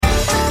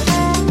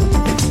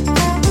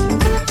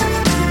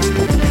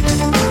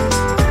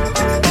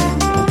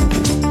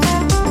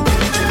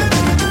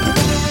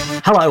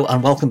Hello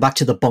and welcome back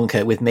to The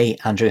Bunker with me,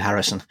 Andrew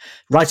Harrison.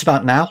 Right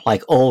about now,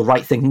 like all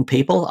right-thinking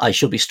people, I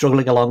should be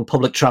struggling along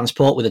public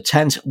transport with a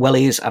tent,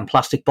 wellies and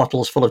plastic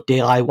bottles full of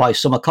DIY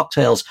summer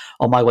cocktails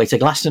on my way to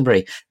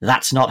Glastonbury.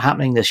 That's not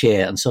happening this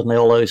year, and suddenly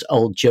all those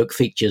old joke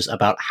features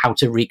about how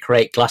to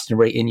recreate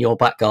Glastonbury in your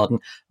back garden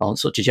aren't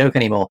such a joke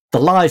anymore. The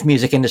live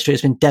music industry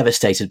has been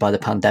devastated by the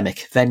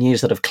pandemic.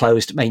 Venues that have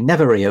closed may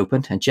never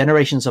reopen, and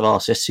generations of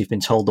artists who've been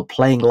told that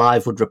playing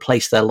live would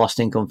replace their lost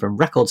income from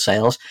record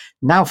sales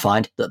now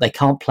find that they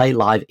can't play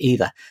live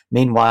either.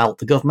 Meanwhile,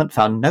 the government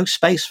found no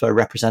space for a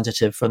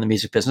representative from the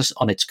music business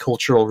on its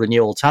Cultural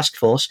Renewal Task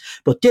Force,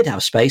 but did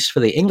have space for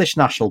the English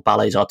National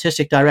Ballet's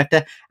artistic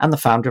director and the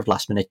founder of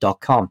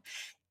lastminute.com.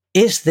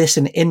 Is this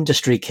an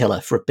industry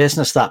killer for a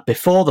business that,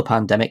 before the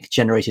pandemic,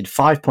 generated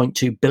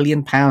 £5.2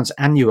 billion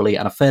annually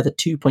and a further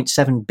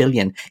 £2.7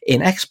 billion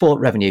in export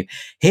revenue?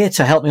 Here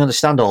to help me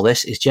understand all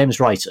this is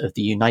James Wright of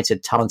the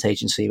United Talent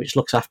Agency, which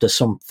looks after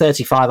some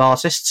 35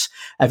 artists,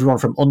 everyone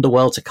from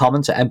Underworld to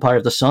Common to Empire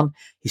of the Sun.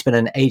 He's been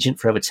an agent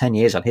for over 10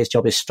 years and his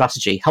job is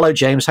strategy. Hello,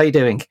 James. How are you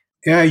doing?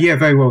 Yeah,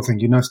 very well,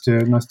 thank you. Nice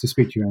to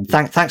speak to you,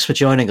 Andrew. Thanks for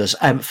joining us.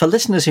 For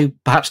listeners who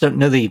perhaps don't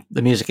know the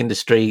music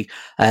industry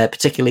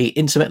particularly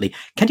intimately,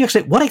 can you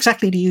explain what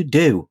exactly do you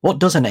do? What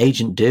does an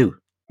agent do?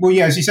 Well,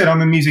 yeah, as you said,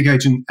 I'm a music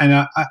agent, and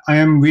I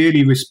am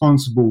really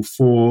responsible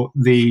for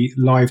the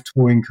live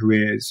touring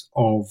careers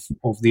of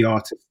the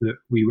artists that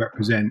we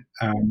represent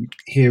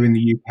here in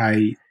the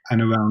UK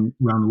and around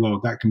the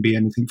world. That can be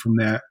anything from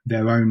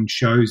their own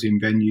shows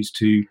in venues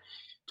to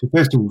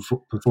festival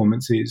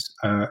performances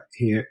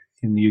here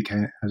in the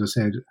UK, as I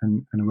said,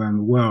 and around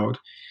the world.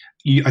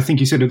 I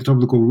think you said at the top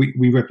of the call,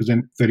 we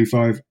represent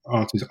 35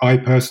 artists. I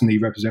personally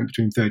represent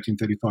between 30 and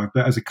 35,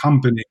 but as a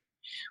company,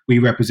 we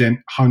represent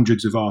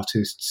hundreds of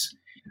artists,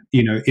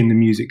 in the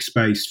music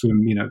space,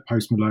 from,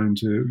 Post Malone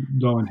to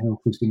Lauryn Hill,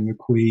 Christina and the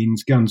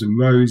Queens, Guns N'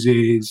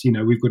 Roses.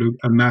 We've got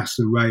a mass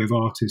array of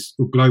artists,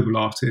 or global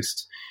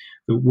artists,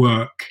 that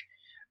work,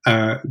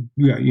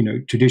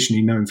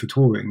 traditionally known for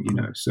touring,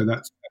 so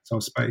that's our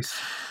space.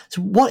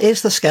 So what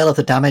is the scale of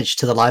the damage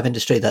to the live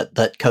industry that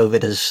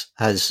COVID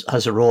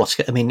has wrought?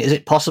 I mean, is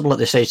it possible at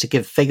this stage to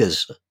give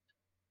figures?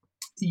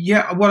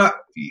 Yeah, well,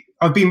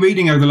 I've been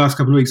reading over the last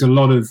couple of weeks a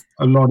lot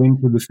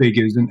into the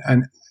figures,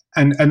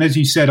 and as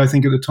you said, I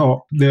think at the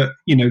top, that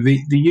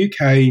the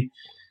UK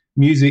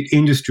music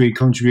industry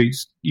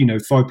contributes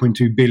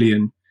 5.2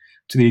 billion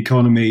to the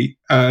economy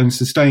and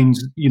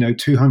sustains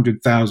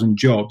 200,000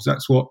 jobs.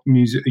 That's what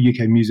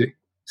UK music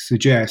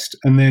suggests,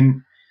 and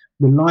then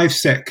the live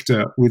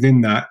sector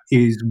within that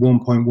is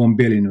 1.1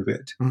 billion of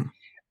it.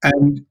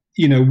 And,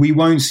 we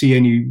won't see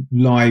any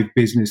live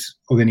business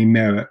of any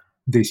merit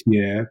this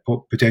year,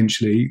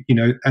 potentially,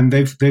 and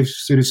they've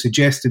sort of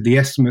suggested the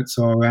estimates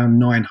are around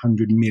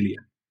 900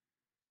 million.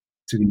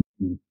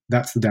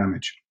 That's the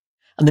damage.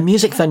 And the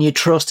Music Venue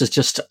Trust has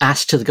just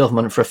asked to the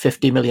government for a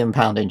 £50 million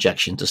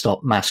injection to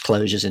stop mass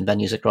closures in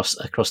venues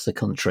across the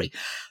country.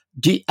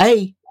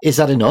 A, is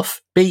that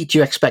enough? B, do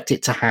you expect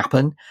it to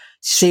happen?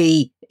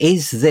 C,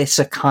 is this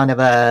a kind of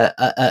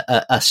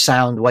a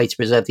sound way to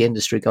preserve the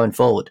industry going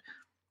forward?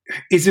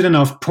 Is it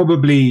enough?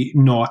 Probably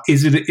not.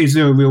 Is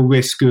there a real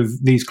risk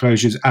of these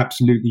closures?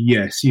 Absolutely,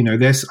 yes.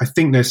 I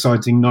think they're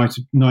citing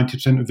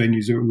 90% of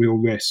venues are at real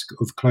risk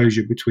of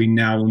closure between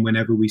now and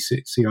whenever we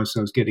see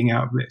ourselves getting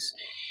out of this.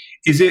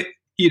 Is it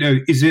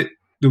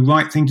the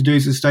right thing to do?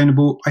 Is it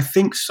sustainable? I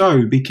think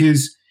so,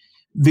 because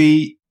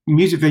the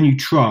Music Venue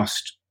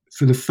Trust,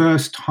 for the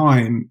first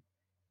time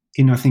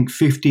in, I think,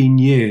 15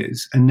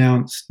 years,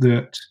 announced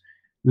that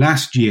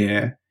last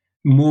year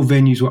more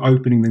venues were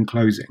opening than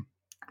closing.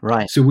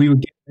 Right. So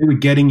they were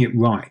getting it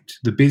right.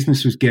 The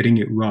business was getting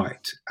it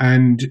right.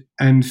 And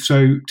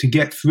so to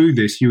get through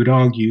this, you would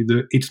argue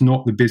that it's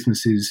not the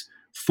business's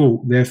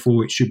fault,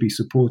 therefore it should be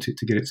supported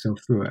to get itself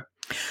through it.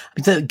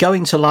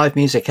 Going to live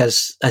music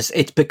it's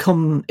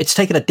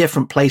taken a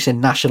different place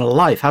in national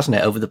life, hasn't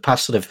it, over the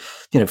past sort of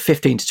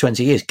 15 to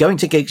 20 years. Going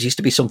to gigs used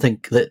to be something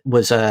that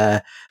was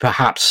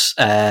perhaps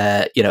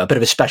a bit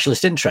of a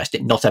specialist interest.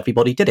 Not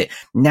everybody did it.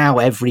 Now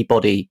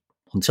everybody,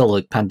 until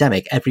the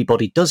pandemic,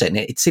 everybody does it, and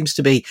it seems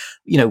to be,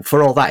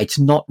 for all that, it's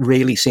not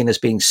really seen as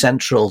being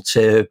central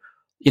to.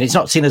 It's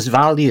not seen as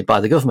valued by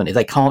the government if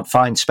they can't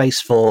find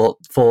space for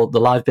the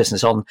live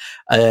business on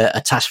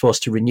a task force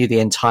to renew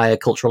the entire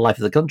cultural life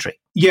of the country.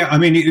 Yeah, I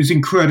mean, it was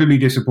incredibly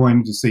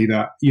disappointing to see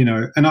that,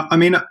 and I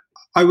mean,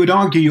 I would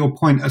argue your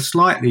point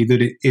slightly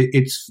that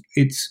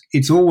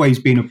it's always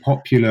been a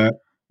popular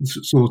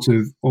sort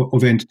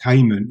of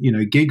entertainment.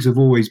 Gigs have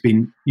always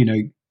been,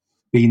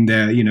 been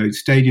there.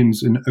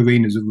 Stadiums and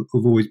arenas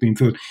have always been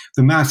filled.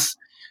 The mass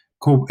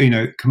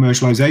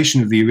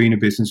commercialization of the arena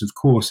business, of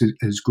course,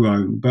 has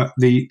grown, but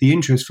the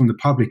interest from the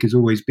public has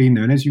always been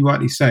there. And as you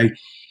rightly say,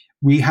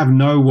 we have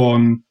no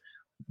one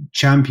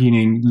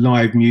championing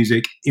live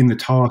music in the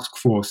task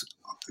force.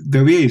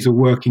 There is a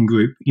working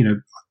group,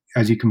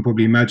 as you can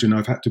probably imagine.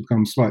 I've had to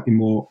become slightly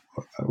more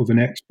of an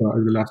expert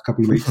over the last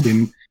couple of weeks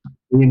in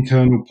the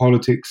internal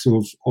politics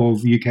of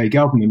UK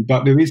government,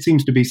 but there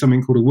seems to be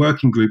something called a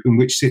working group in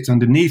which sits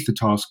underneath the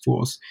task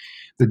force,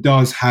 that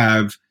does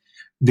have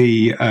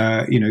the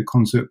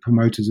Concert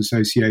Promoters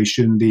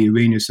Association, the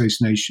Arena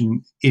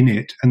Association in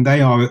it, and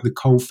they are at the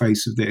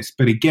coalface of this.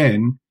 But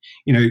again,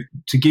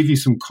 to give you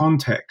some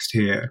context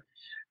here,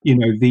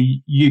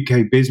 the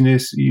UK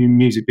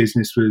music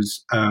business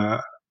was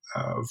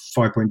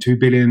 5.2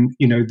 billion.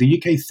 The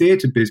UK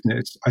theatre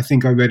business, I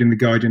think I read in The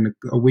Guardian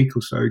a week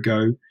or so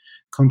ago,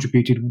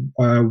 contributed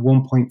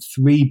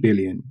 1.3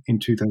 billion in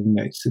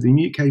 2008. So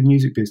the UK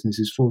music business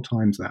is 4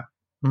 times that.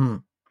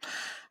 Mm.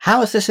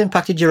 How has this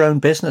impacted your own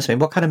business? I mean,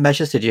 what kind of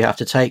measures did you have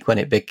to take when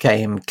it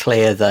became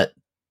clear that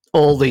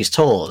all these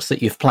tours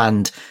that you've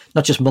planned,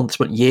 not just months,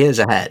 but years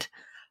ahead,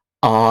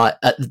 are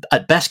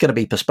at best going to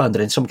be postponed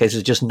and in some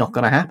cases just not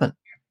going to happen?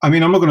 I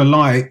mean, I'm not going to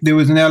lie. There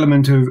was an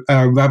element of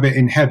rabbit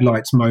in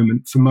headlights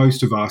moment for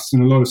most of us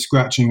and a lot of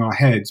scratching our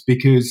heads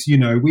because,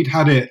 we'd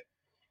had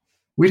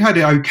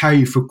it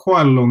okay for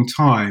quite a long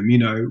time.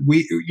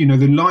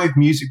 The live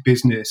music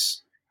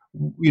business,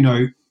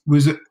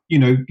 was,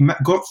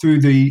 got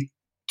through the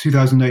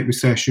 2008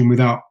 recession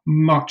without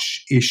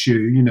much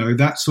issue.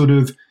 That sort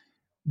of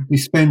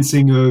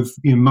dispensing of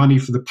money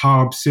for the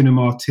pub,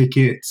 cinema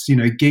tickets,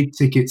 gig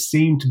tickets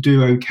seemed to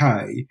do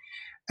okay.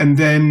 And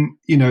then,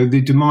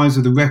 the demise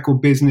of the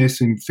record business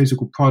and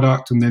physical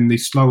product and then the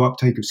slow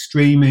uptake of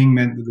streaming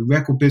meant that the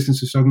record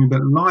business was struggling,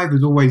 but live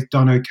has always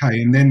done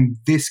okay. And then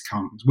this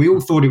comes. We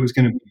all thought it was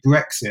going to be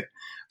Brexit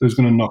that was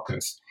going to knock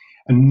us.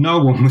 And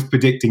no one was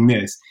predicting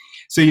this.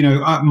 So,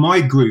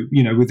 my group,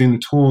 within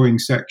the touring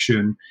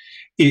section,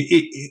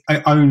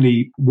 it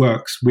only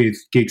works with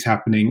gigs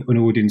happening and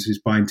audiences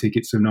buying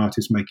tickets and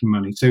artists making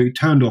money. So it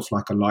turned off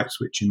like a light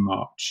switch in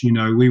March.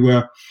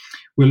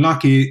 We're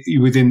lucky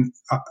within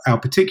our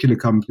particular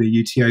company,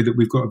 UTA, that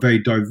we've got a very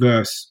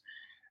diverse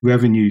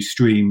revenue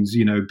streams,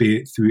 be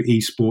it through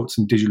esports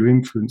and digital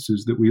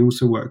influencers that we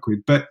also work with.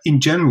 But in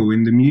general,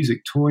 in the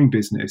music touring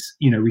business,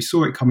 we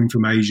saw it coming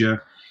from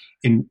Asia.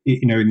 In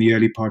the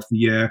early part of the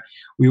year,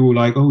 we were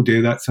like, oh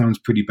dear, that sounds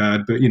pretty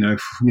bad, but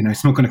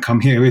it's not going to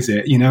come here, is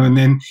it?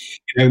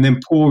 And then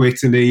poor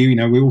Italy,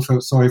 we all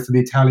felt sorry for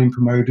the Italian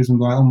promoters and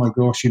like, oh my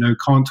gosh,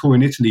 can't tour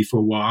in Italy for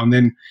a while. And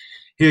then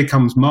here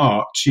comes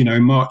March,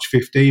 March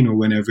 15 or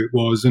whenever it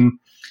was, and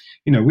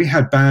we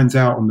had bands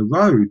out on the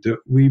road that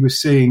we were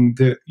seeing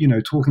that,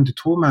 talking to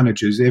tour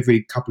managers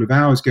every couple of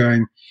hours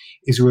going,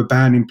 is there a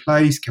band in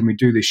place? Can we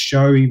do this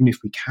show? Even if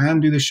we can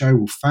do the show,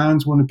 will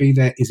fans want to be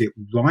there? Is it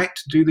right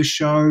to do the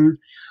show?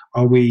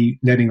 Are we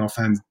letting our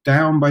fans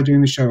down by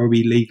doing the show? Are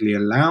we legally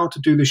allowed to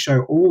do the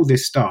show? All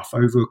this stuff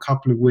over a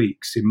couple of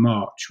weeks in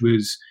March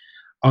was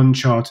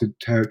uncharted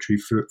territory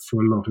for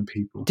a lot of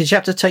people. Did you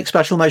have to take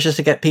special measures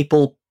to get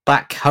people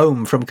back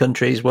home from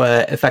countries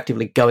where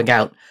effectively going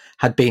out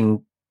had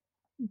been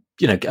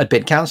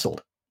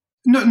cancelled?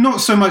 No, not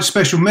so much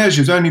special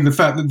measures, only the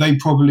fact that they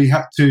probably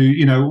had to,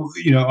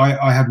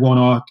 I had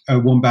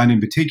one band in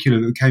particular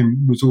that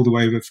was all the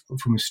way over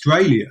from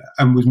Australia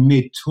and was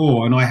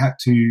mid-tour, and I had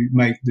to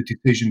make the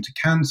decision to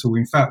cancel.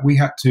 In fact, we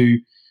had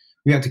to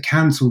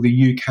cancel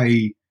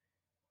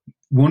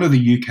one of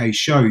the UK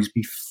shows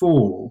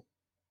before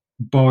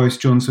Boris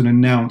Johnson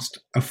announced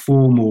a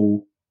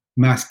formal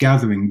mass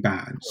gathering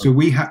ban. So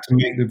we had to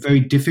make the very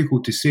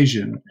difficult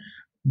decision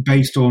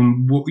based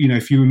on what,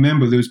 if you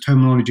remember, there was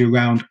terminology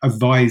around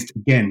advised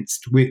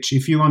against, which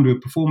if you're under a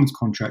performance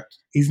contract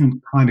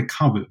isn't kind of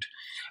covered.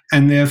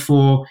 And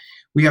therefore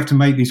we have to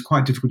make these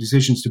quite difficult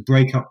decisions to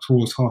break up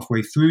tours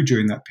halfway through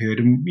during that period.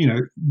 And,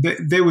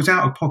 there was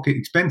out-of-pocket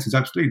expenses,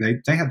 absolutely.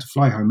 They had to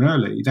fly home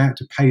early. They had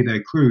to pay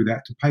their crew. They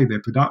had to pay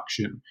their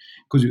production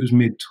because it was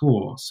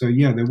mid-tour. So,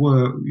 yeah, there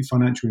were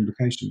financial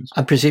implications.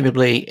 And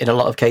presumably, in a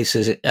lot of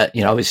cases, it's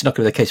not going to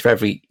be the case for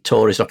every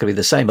tour. It's not going to be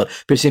the same. But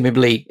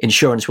presumably,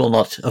 insurance will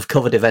not have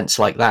covered events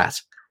like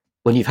that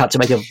when you've had to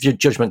make a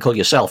judgment call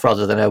yourself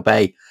rather than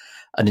obey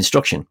an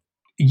instruction.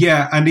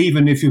 Yeah, and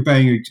even if you're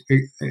obeying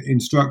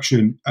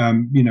instruction,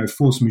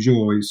 force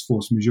majeure is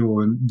force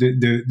majeure, and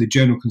the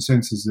general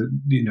consensus that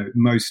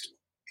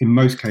in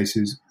most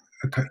cases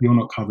you're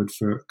not covered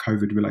for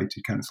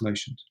COVID-related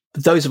cancellations.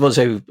 Those of us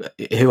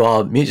who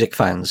are music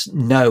fans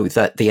know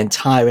that the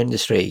entire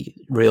industry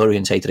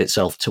reorientated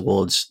itself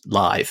towards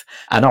live,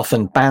 and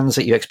often bands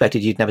that you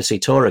expected you'd never see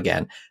tour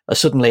again are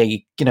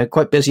suddenly,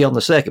 quite busy on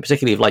the circuit.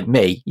 Particularly like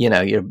me,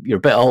 you're a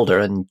bit older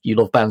and you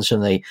love bands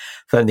from the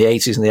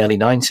 80s and the early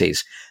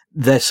 90s.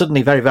 They're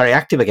suddenly very, very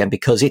active again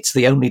because it's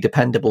the only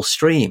dependable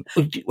stream.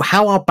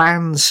 How are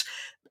bands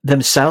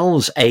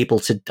themselves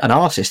and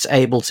artists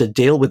able to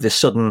deal with this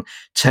sudden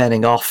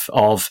turning off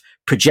of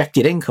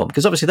projected income?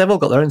 Because obviously they've all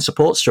got their own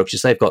support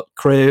structures. They've got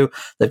crew,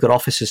 they've got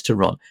offices to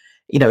run.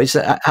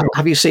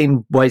 Have you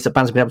seen ways that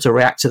bands have been able to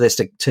react to this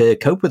to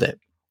cope with it?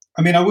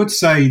 I mean, I would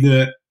say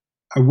that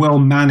a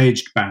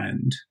well-managed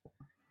band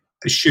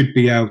should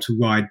be able to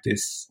ride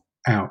this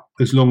out,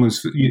 as long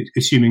as,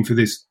 assuming for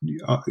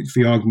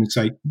argument's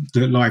sake,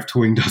 that live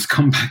touring does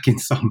come back in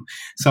some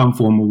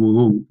form, or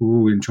we're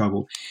all in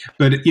trouble.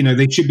 But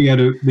they should be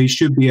able to.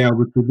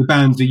 The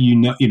bands that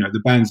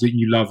the bands that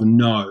you love and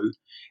know,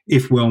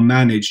 if well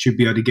managed, should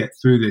be able to get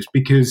through this,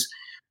 because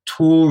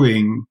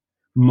touring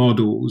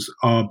models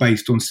are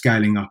based on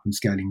scaling up and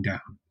scaling down.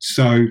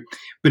 So,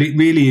 but it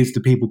really is the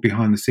people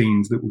behind the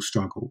scenes that will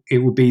struggle. It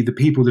will be the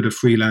people that are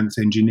freelance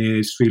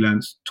engineers,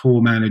 freelance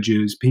tour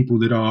managers, people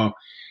that are,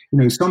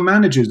 some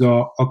managers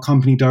are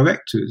company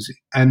directors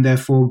and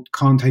therefore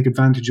can't take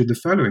advantage of the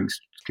furloughing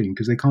scheme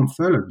because they can't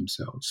furlough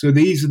themselves. So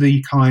these are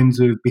the kinds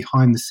of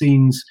behind the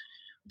scenes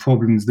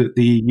problems that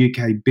the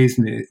UK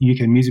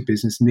music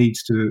business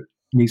needs to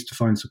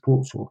find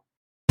support for.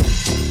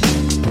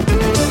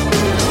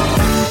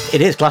 It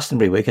is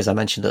Glastonbury Week, as I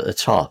mentioned at the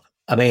top.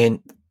 I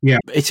mean, yeah,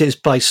 it is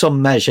by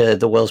some measure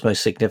the world's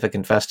most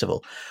significant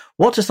festival.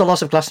 What does the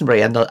loss of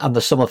Glastonbury and the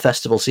summer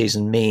festival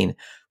season mean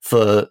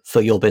for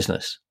your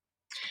business?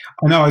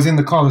 I know I was in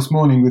the car this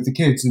morning with the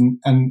kids,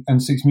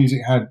 and Six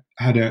Music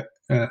had a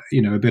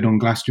bit on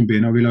Glastonbury,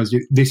 and I realised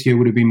this year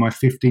would have been my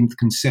 15th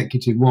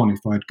consecutive one if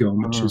I'd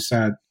gone, which was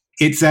sad.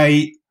 It's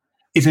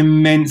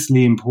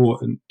immensely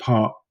important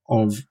part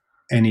of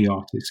any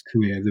artist's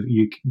career,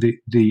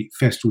 the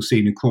festival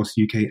scene across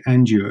the UK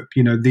and Europe.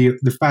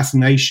 The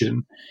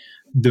fascination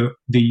that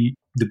the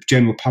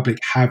general public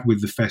have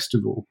with the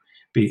festival,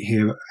 be it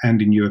here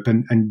and in Europe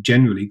and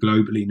generally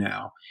globally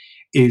now,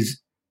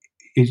 it's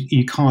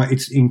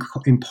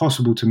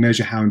impossible to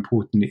measure how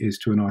important it is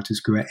to an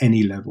artist's career at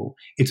any level.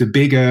 It's a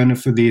big earner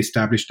for the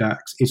established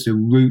acts. It's a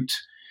route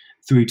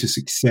through to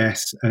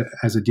success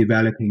as a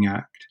developing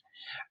act.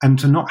 And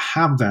to not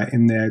have that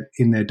in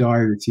their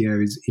diary this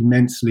year is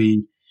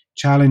immensely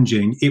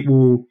challenging. It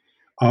will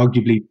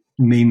arguably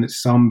mean that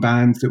some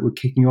bands that were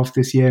kicking off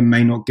this year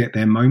may not get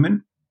their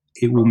moment.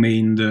 It will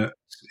mean that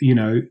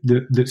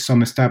that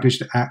some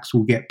established acts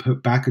will get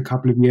put back a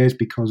couple of years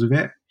because of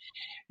it.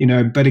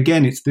 But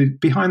again, it's the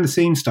behind the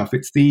scenes stuff.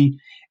 It's the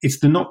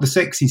not the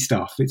sexy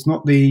stuff. It's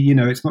not the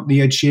it's not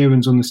the Ed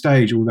Sheerans on the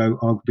stage. Although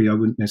arguably I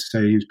wouldn't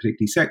necessarily use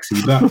particularly sexy.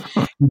 But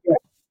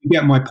you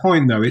get my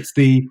point, though. It's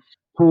the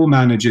tour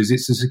managers,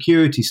 it's the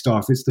security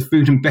staff, it's the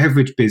food and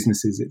beverage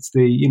businesses, it's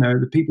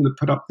the people that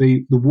put up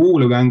the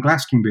wall around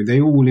Glastonbury. They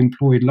all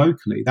employed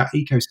locally. That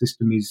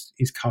ecosystem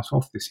is cut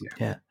off this year.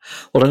 Yeah.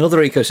 Well, another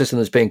ecosystem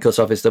that's being cut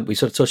off is that we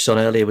sort of touched on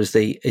earlier was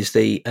the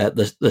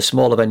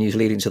smaller venues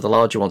leading to the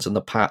larger ones, and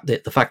the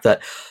fact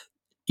that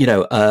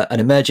an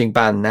emerging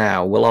band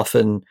now will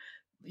often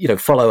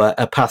follow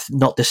a path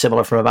not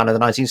dissimilar from a band in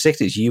the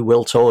 1960s. You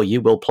will tour,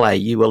 you will play,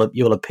 you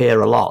will appear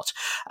a lot,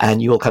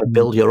 and you will kind of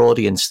build your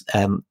audience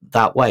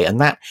that way.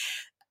 And that,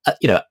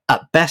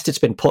 at best, it's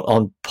been put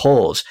on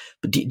pause.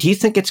 But do you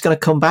think it's going to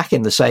come back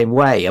in the same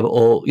way,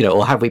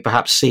 or have we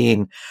perhaps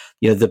seen,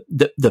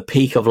 the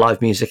peak of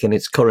live music in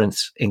its current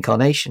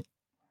incarnation?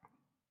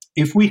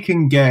 If we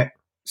can get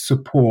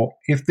support,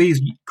 if these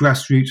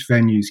grassroots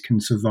venues can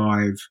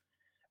survive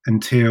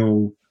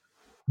until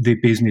the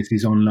business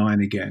is online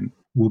again,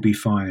 we'll be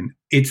fine.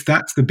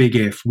 That's the big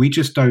if. We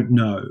just don't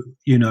know.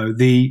 In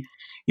the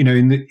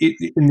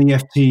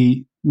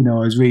FT, I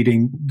was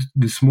reading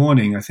this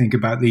morning, I think,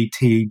 about the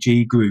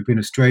TEG Group in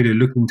Australia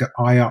looking to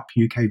eye up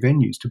UK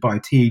venues to buy.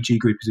 TEG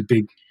Group is a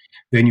big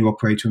venue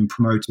operator and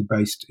promoter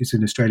based. It's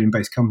an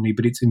Australian-based company,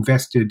 but it's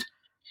invested.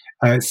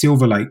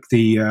 Silver Lake,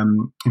 the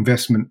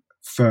investment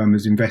firm,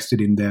 has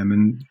invested in them,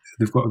 and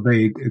they've got a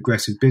very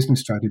aggressive business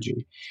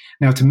strategy.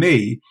 Now, to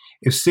me,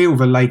 if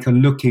Silver Lake are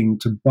looking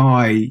to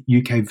buy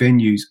UK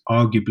venues,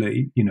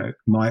 arguably,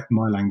 my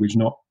language,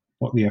 not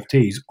what the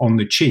FTs, on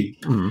the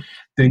cheap,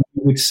 then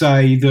you would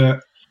say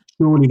that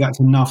surely that's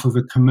enough of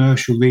a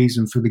commercial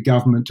reason for the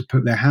government to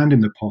put their hand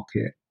in the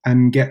pocket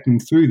and get them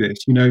through this.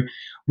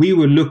 We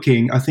were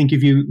looking, I think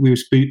if we were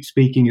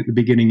speaking at the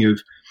beginning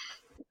of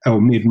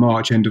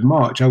mid-March, end of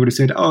March, I would have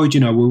said,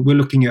 we're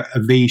looking at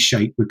a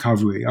V-shaped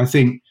recovery. I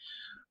think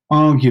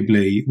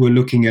arguably we're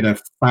looking at a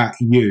fat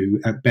U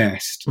at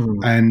best,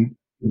 and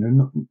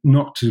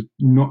not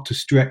to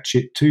stretch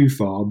it too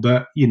far,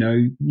 but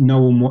no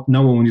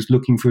one is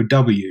looking for a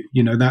W.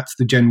 That's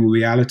the general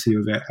reality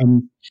of it,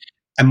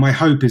 and my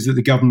hope is that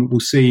the government will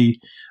see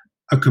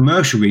a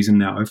commercial reason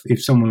now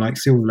if someone like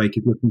Silver Lake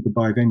is looking to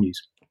buy venues.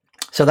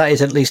 So that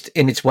is, at least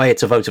in its way,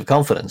 it's a vote of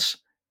confidence,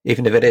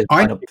 even if it is.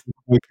 And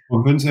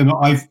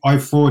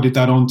I've forwarded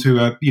that on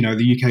to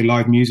the UK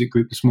Live Music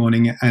Group this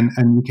morning and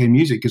UK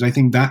Music, because I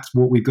think that's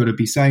what we've got to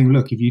be saying.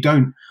 Look, if you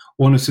don't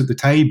want us at the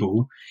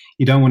table,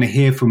 you don't want to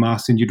hear from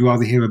us, and you'd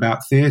rather hear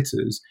about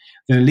theatres,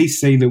 then at least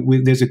say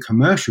that there's a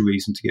commercial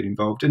reason to get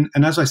involved. And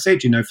as I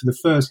said, for the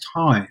first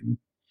time,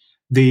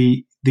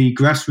 the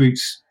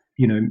grassroots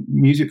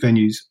music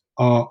venues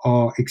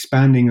are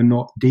expanding and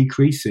not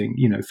decreasing,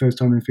 first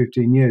time in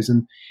 15 years.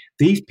 And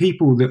these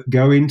people that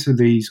go into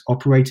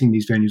operating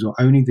these venues or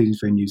owning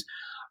these venues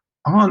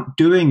aren't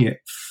doing it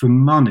for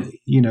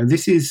money.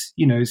 This is,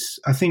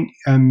 I think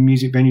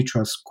Music Venue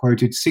Trust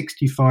quoted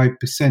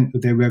 65%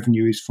 of their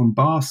revenue is from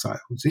bar sales.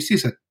 This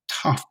is a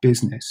tough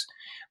business,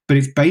 but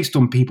it's based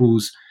on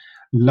people's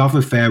love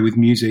affair with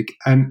music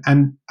and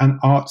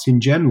arts in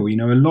general.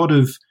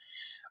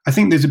 I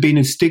think there's been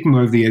a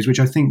stigma over the years, which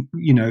I think,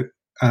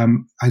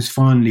 has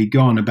finally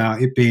gone,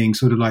 about it being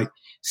sort of like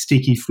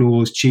sticky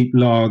floors, cheap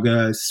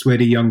lager,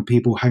 sweaty young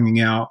people hanging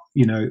out,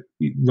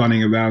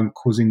 running around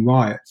causing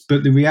riots.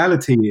 But the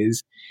reality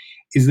is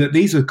that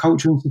these are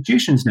cultural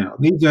institutions now.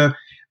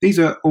 These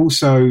are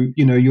also,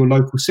 your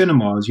local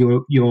cinemas,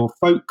 your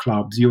folk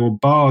clubs, your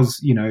bars,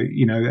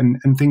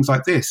 and things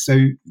like this.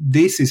 So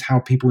this is how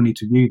people need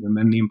to view them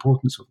and the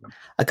importance of them.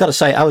 I've got to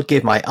say, I would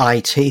give my eye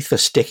teeth for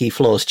sticky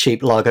floors,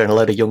 cheap lager, and a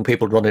load of young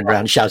people running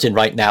around shouting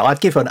right now.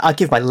 I'd give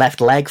my left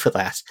leg for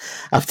that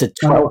after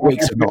 12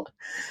 weeks of not.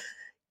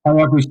 I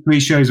average 3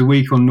 shows a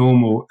week on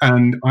normal,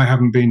 and I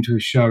haven't been to a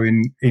show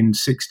in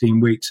 16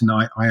 weeks, and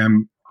I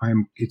am.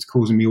 It's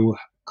causing me all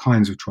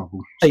kinds of trouble.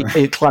 So. Are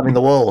you climbing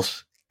the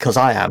walls? Because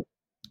I am.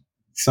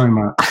 So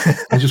much.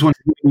 I just want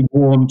really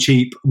warm,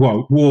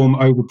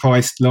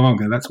 overpriced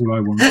lager. That's what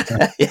I want.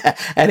 Yeah,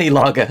 any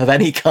lager of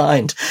any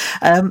kind.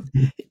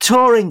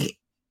 Touring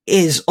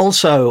is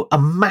also a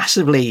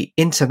massively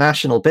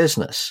international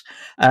business.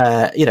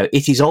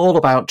 It is all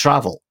about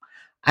travel.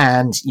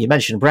 And you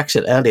mentioned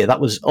Brexit earlier. That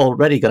was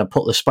already going to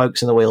put the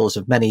spokes in the wheels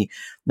of many,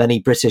 many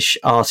British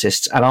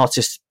artists, and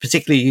artists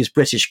particularly use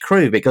British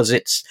crew because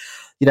it's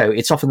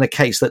often the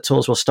case that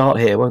tours will start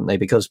here, won't they?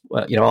 Because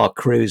our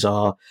crews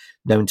are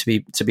known to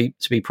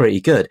be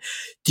pretty good.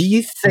 Do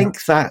you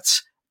think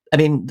that? I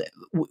mean,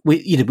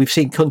 we've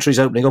seen countries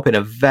opening up in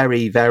a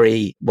very,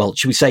 very, well,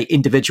 should we say,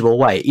 individual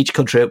way. Each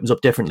country opens up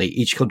differently.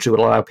 Each country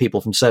will allow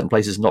people from certain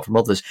places, not from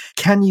others.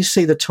 Can you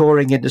see the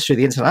touring industry,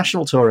 the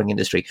international touring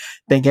industry,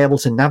 being able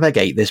to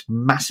navigate this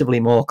massively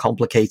more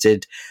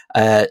complicated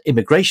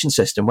immigration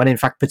system when, in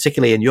fact,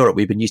 particularly in Europe,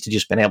 we've been used to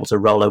just being able to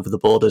roll over the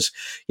borders,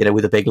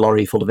 with a big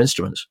lorry full of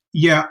instruments?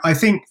 Yeah, I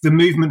think the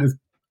movement of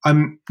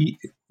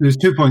there's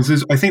 2 points.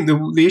 I think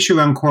the issue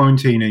around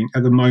quarantining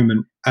at the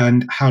moment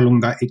and how long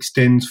that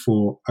extends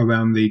for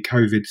around the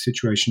COVID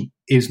situation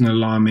is an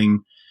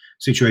alarming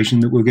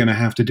situation that we're going to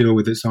have to deal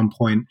with at some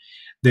point.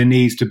 There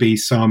needs to be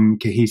some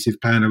cohesive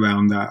plan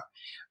around that.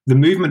 The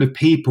movement of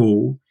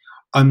people,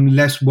 I'm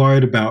less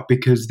worried about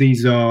because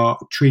these are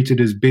treated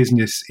as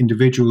business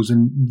individuals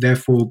and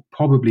therefore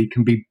probably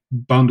can be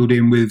bundled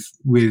in with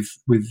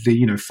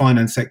the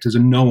finance sectors,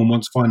 and no one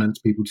wants finance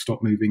people to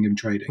stop moving and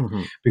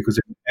trading because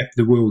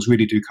the wheels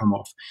really do come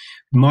off.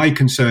 My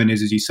concern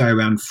is, as you say,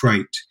 around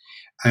freight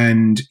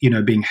and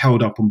being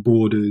held up on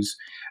borders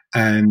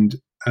and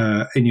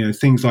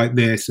things like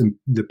this and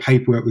the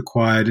paperwork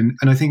required, and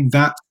I think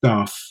that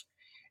stuff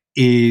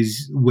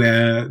is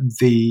where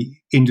the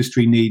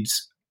industry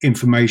needs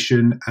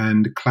information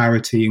and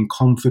clarity and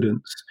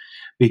confidence,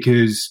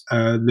 because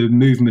the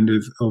movement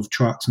of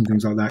trucks and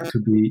things like that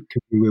could be a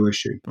real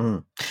issue.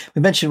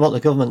 We mentioned what the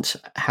government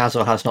has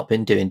or has not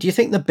been doing. Do you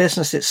think the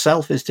business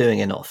itself is doing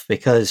enough?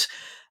 Because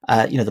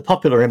the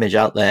popular image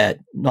out there,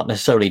 not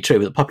necessarily true,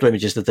 but the popular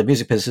image is that the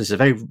music business is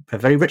a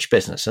very rich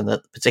business, and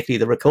that particularly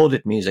the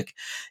recorded music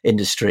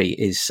industry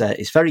is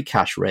very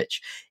cash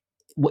rich.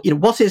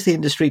 What is the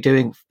industry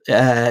doing,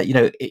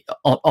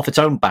 off its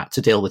own bat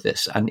to deal with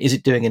this? And is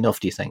it doing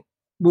enough, do you think?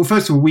 Well,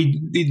 first of all,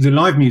 the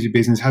live music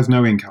business has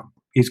no income.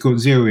 It's got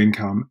zero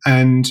income.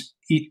 And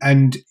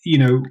I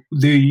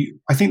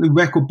think the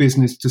record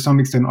business, to some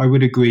extent, I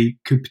would agree,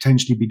 could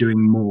potentially be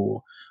doing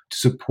more to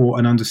support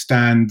and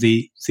understand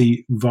the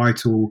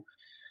vital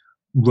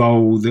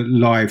role that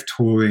live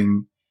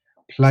touring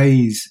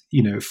plays,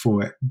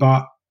 for it.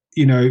 But,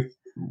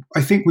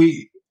 I think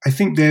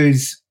there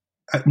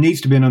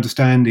needs to be an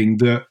understanding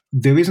that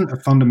there isn't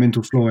a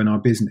fundamental flaw in our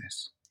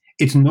business.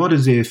 It's not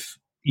as if,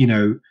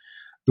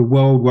 the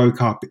world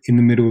woke up in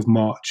the middle of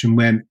March and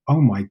went,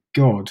 oh my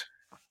God,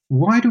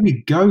 why do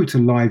we go to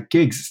live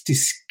gigs? It's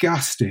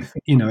disgusting.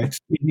 It's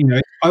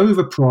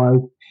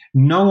overpriced.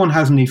 No one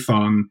has any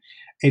fun.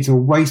 It's a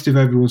waste of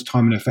everyone's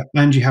time and effort.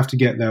 And you have to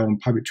get there on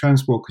public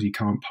transport because you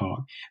can't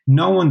park.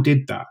 No one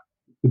did that.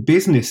 The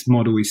business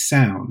model is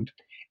sound.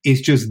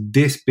 It's just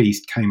this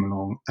beast came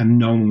along and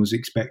no one was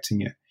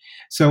expecting it.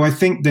 So I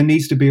think there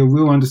needs to be a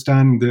real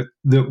understanding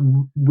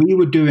that we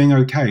were doing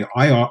okay.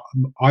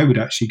 I would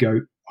actually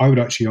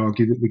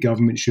argue that the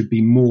government should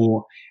be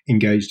more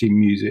engaged in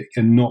music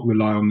and not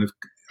rely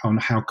on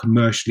how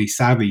commercially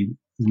savvy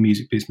the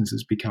music business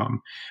has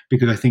become,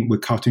 because I think we're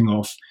cutting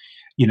off,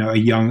 a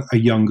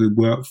younger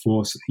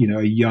workforce,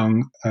 a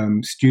young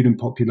student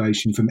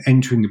population from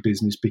entering the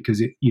business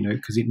because it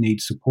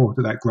needs support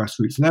at that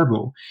grassroots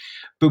level.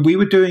 But we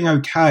were doing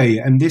okay,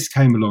 and this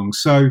came along.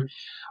 So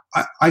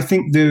I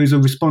think there is a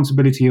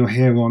responsibility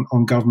here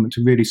on government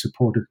to really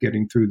support us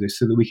getting through this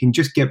so that we can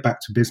just get back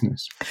to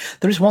business.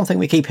 There is one thing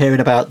we keep hearing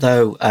about,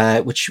 though,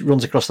 which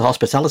runs across the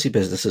hospitality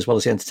business as well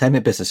as the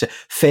entertainment business,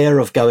 fear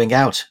of going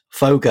out,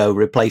 FOGO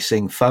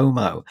replacing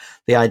FOMO,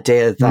 the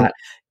idea that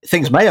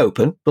things may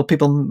open, but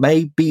people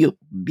may be,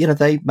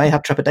 they may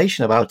have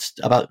trepidation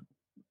about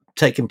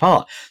taking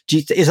part.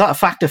 Is that a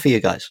factor for you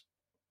guys?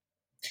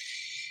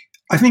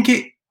 I think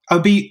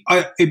it'd be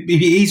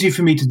easy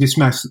for me to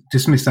dismiss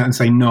that and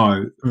say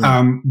no.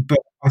 But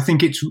I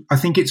think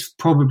it's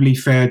probably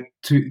fair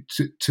to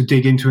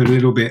dig into it a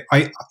little bit.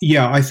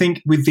 I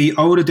think with the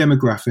older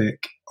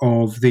demographic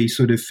of the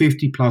sort of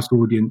 50 plus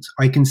audience,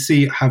 I can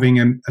see it having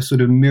a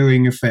sort of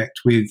mirroring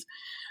effect with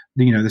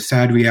the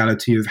sad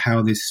reality of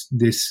how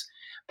this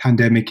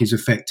pandemic is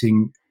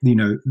affecting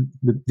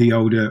the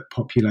older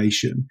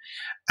population,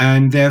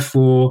 and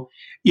therefore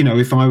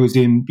if I was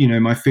in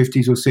my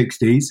 50s or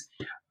 60s.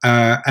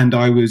 And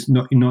I was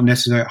not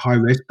necessarily at high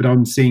risk, but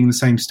I'm seeing the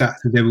same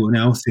stats as everyone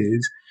else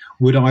is.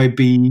 Would I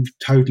be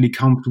totally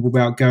comfortable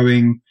about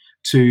going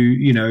to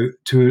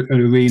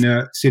an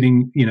arena,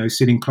 sitting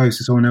close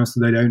to someone else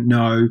that they don't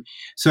know?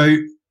 So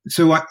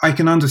I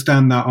can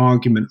understand that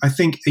argument. I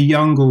think a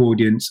younger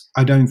audience,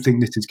 I don't think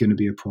this is going to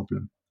be a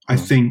problem. I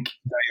think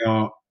they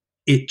are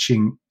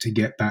itching to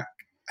get back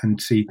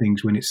and see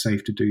things when it's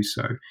safe to do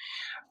so.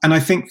 And I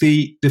think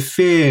the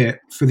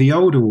fear for the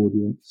older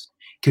audience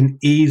can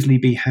easily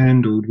be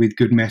handled with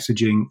good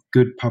messaging,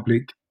 good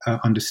public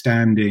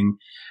understanding,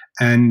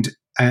 and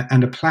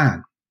a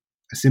plan,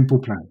 a simple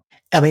plan.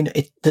 I mean,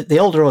 the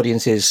older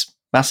audience is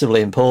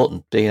massively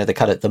important. The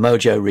kind of the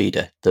mojo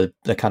reader, the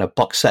kind of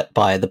box set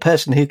buyer, the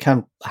person who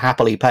can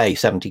happily pay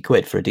 70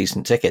 quid for a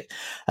decent ticket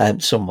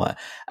somewhere.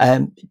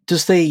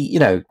 Does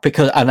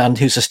because and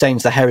who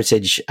sustains the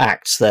heritage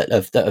acts that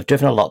have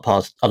driven a lot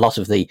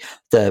of the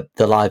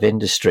live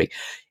industry.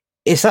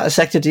 Is that a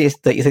sector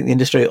that you think the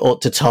industry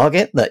ought to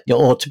target, that you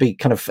ought to be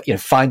kind of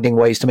finding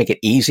ways to make it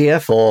easier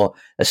for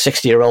a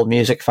 60-year-old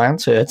music fan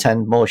to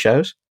attend more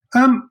shows?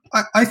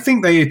 I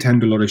think they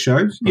attend a lot of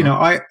shows.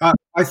 I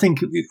think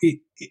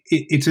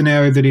it's an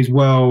area that is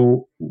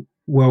well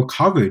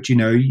covered.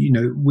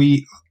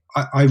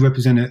 I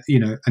represent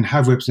and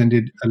have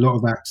represented a lot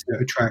of acts that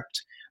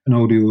attract an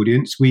older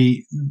audience.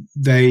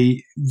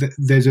 There's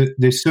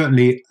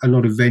certainly a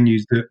lot of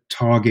venues that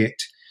target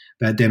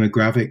that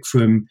demographic,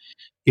 from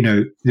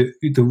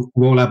the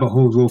Royal Albert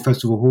Halls, Royal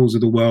Festival Halls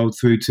of the world,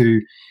 through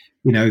to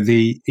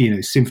the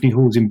symphony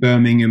halls in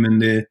Birmingham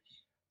and the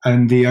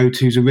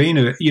O2's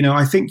Arena.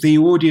 I think the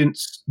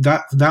audience,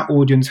 that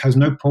audience has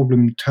no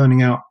problem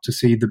turning out to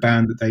see the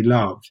band that they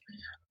love.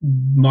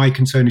 My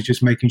concern is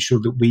just making sure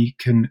that we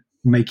can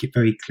make it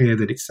very clear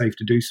that it's safe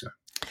to do so.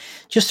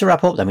 Just to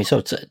wrap up then, we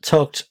sort of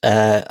talked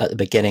at the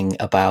beginning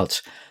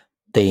about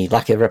the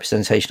lack of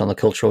representation on the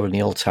Cultural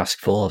Renewal Task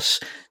Force,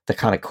 the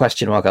kind of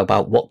question mark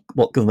about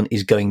what government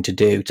is going to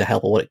do to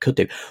help or what it could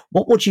do.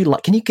 What would you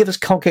like? Can you give us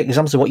concrete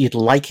examples of what you'd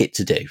like it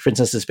to do? For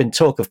instance, there's been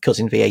talk of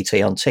cutting VAT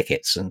on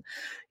tickets and,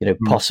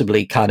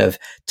 possibly kind of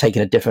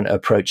taking a different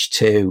approach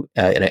to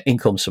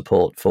income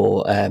support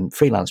for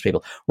freelance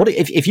people. What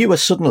if you were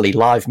suddenly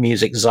live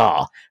music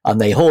czar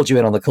and they hauled you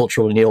in on the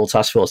Cultural Renewal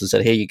Task Force and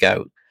said, here you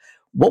go?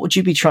 What would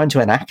you be trying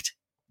to enact?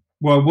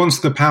 Well, once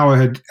the power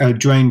had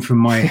drained from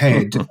my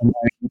head, and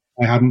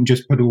I hadn't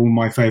just put all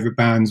my favourite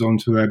bands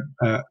onto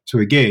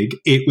a gig,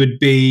 it would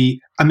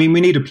be. I mean, we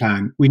need a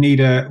plan. We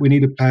need a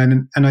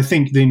plan, and I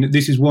think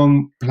this is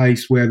one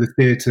place where the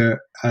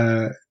theatre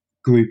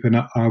group and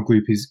our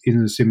group is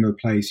in a similar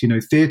place.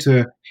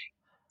 Theatre,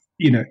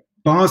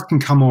 bars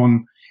can come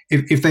on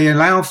if they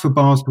allow for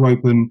bars to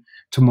open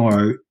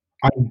tomorrow.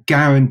 I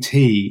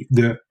guarantee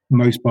that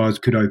most bars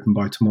could open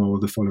by tomorrow or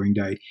the following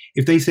day.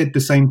 If they said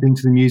the same thing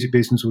to the music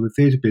business or the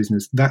theatre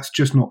business, that's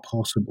just not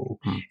possible.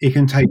 It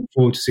can take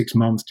 4 to 6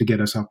 months to get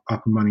us up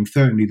and running.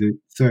 Certainly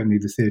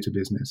the theatre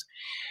business.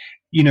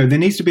 There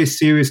needs to be a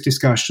serious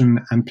discussion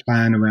and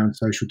plan around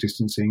social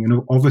distancing,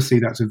 and obviously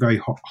that's a very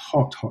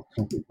hot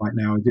topic right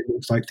now, as it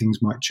looks like things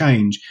might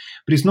change.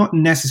 But it's not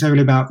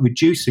necessarily about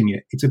reducing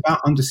it. It's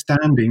about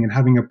understanding and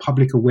having a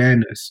public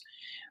awareness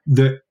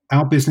that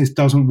our business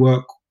doesn't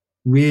work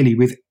really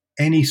with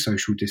any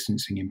social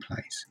distancing in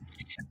place.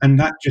 And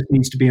that just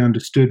needs to be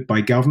understood by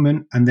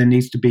government, and there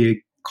needs to be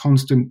a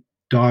constant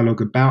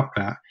dialogue about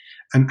that,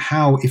 and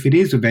how, if it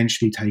is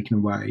eventually taken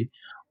away,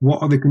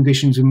 what are the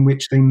conditions in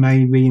which they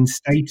may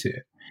reinstate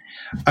it.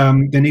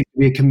 There needs to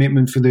be a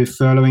commitment for the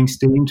furloughing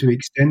scheme to be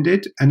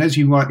extended. And as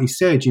you rightly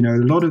said, a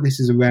lot of this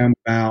is around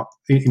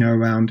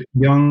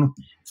young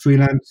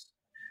freelance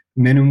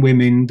men and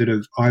women that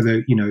are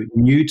either,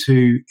 new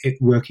to it,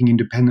 working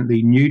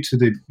independently, new to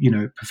the,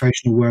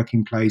 professional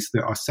working place,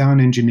 that are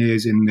sound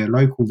engineers in their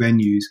local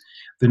venues,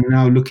 that are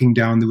now looking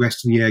down the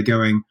rest of the year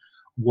going,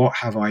 what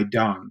have I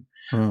done?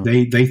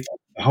 They thought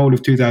the whole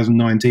of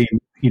 2019,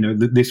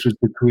 that this was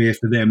the career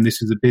for them,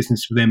 this is the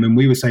business for them. And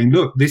we were saying,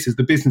 look, this is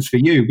the business for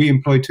you. We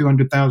employ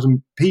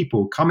 200,000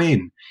 people, come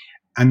in.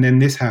 And then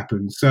this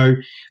happens. So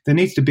there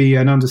needs to be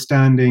an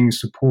understanding,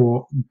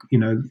 support,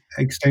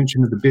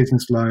 extension of the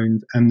business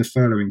loans and the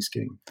furloughing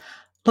scheme.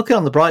 Looking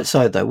on the bright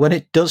side, though, when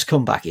it does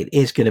come back, it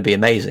is going to be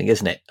amazing,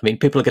 isn't it? I mean,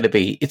 people are going to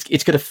be,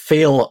 it's going to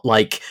feel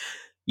like,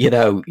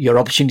 your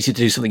opportunity to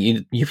do something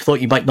you thought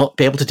you might not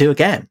be able to do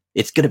again.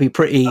 It's going to be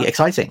pretty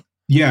exciting.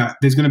 Yeah,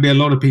 there's going to be a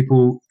lot of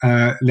people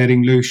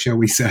letting loose, shall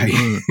we say.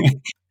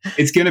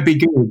 It's going to be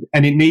good,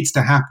 and it needs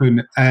to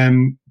happen.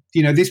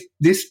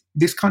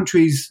 This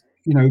country's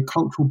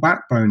cultural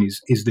backbone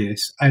is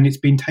this, and it's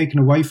been taken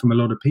away from a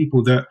lot of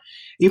people. That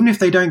even if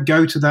they don't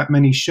go to that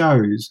many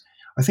shows,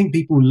 I think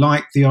people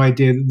like the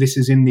idea that this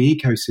is in the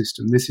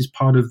ecosystem. This is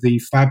part of the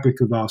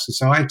fabric of our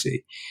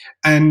society,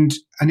 and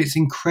it's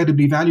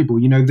incredibly valuable.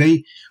 You've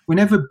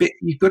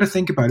got to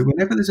think about it.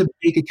 Whenever there's a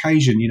big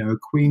occasion, a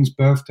Queen's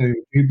birthday, or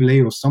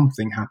Jubilee, or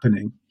something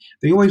happening,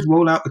 they always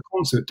roll out the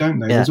concert, don't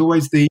they? Yeah. There's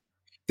always the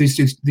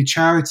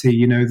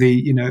charity,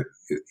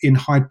 in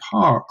Hyde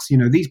Parks,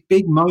 these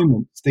big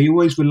moments. They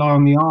always rely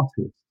on the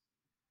artist.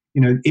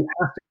 It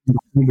has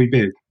to be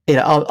big.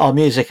 Our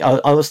music. I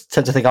always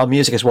tend to think our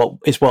music is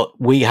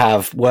what we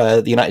have,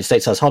 where the United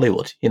States has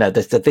Hollywood.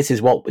 This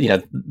is what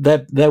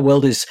their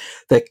world is.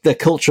 Their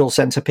cultural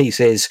centerpiece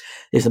is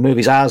the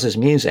movies. Ours is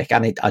music,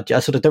 and I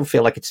sort of don't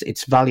feel like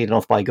it's valued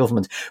enough by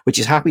government, which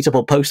is happy to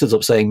put posters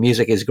up saying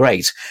music is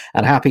great,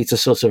 and happy to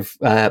sort of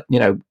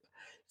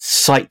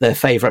cite their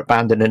favourite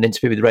band in an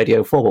interview with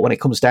Radio 4, but when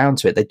it comes down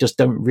to it, they just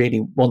don't really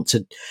want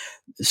to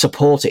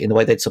support it in the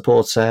way they'd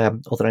support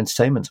other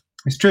entertainment.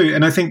 It's true,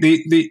 and I think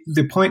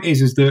the point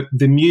is that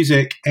the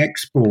music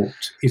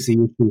export is the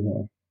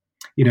issue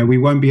here. We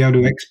won't be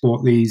able to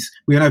export these.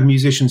 We won't have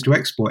musicians to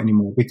export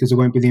anymore because there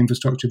won't be the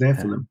infrastructure there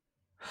for them.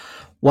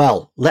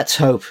 Well, let's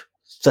hope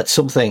that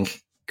something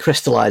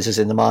crystallises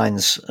in the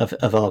minds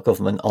of our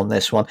government on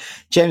this one.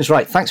 James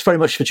Wright, thanks very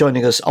much for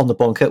joining us on The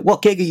Bunker.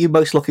 What gig are you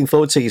most looking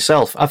forward to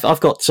yourself? I've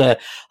got I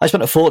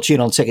spent a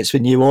fortune on tickets for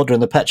New Order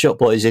and the Pet Shop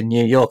Boys in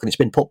New York, and it's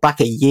been put back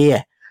a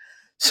year,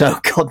 so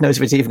God knows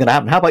if it's even going to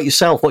happen. How about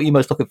yourself? What are you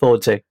most looking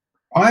forward to?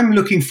 I'm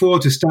looking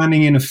forward to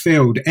standing in a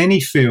field, any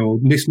field,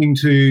 listening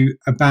to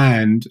a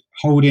band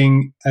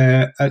holding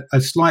a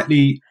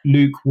slightly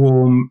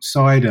lukewarm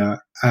cider,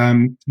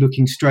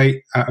 looking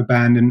straight at a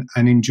band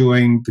and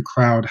enjoying the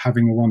crowd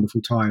having a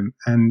wonderful time.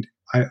 And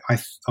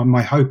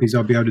my hope is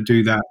I'll be able to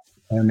do that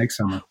next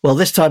summer. Well,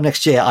 this time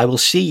next year, I will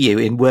see you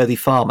in Worthy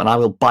Farm, and I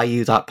will buy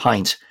you that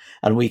pint.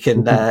 And we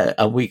can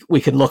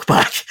we can look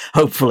back,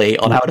 hopefully,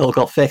 on how it all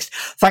got fixed.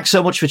 Thanks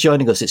so much for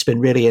joining us. It's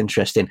been really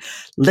interesting.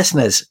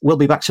 Listeners, we'll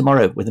be back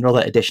tomorrow with another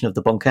edition of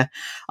The Bunker.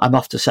 I'm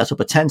off to set up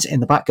a tent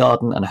in the back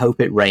garden and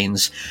hope it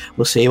rains.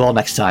 We'll see you all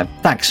next time.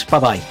 Thanks.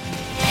 Bye-bye.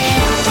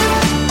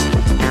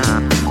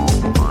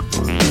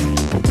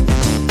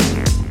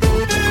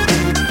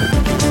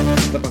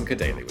 The Bunker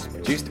Daily was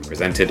produced and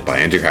presented by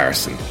Andrew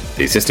Harrison.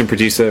 The assistant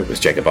producer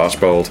was Jacob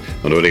Archbold,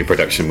 and audio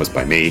production was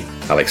by me,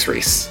 Alex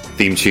Rees.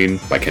 Theme tune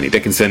by Kenny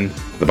Dickinson.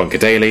 The Bunker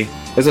Daily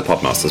is a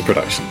Podmasters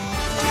production.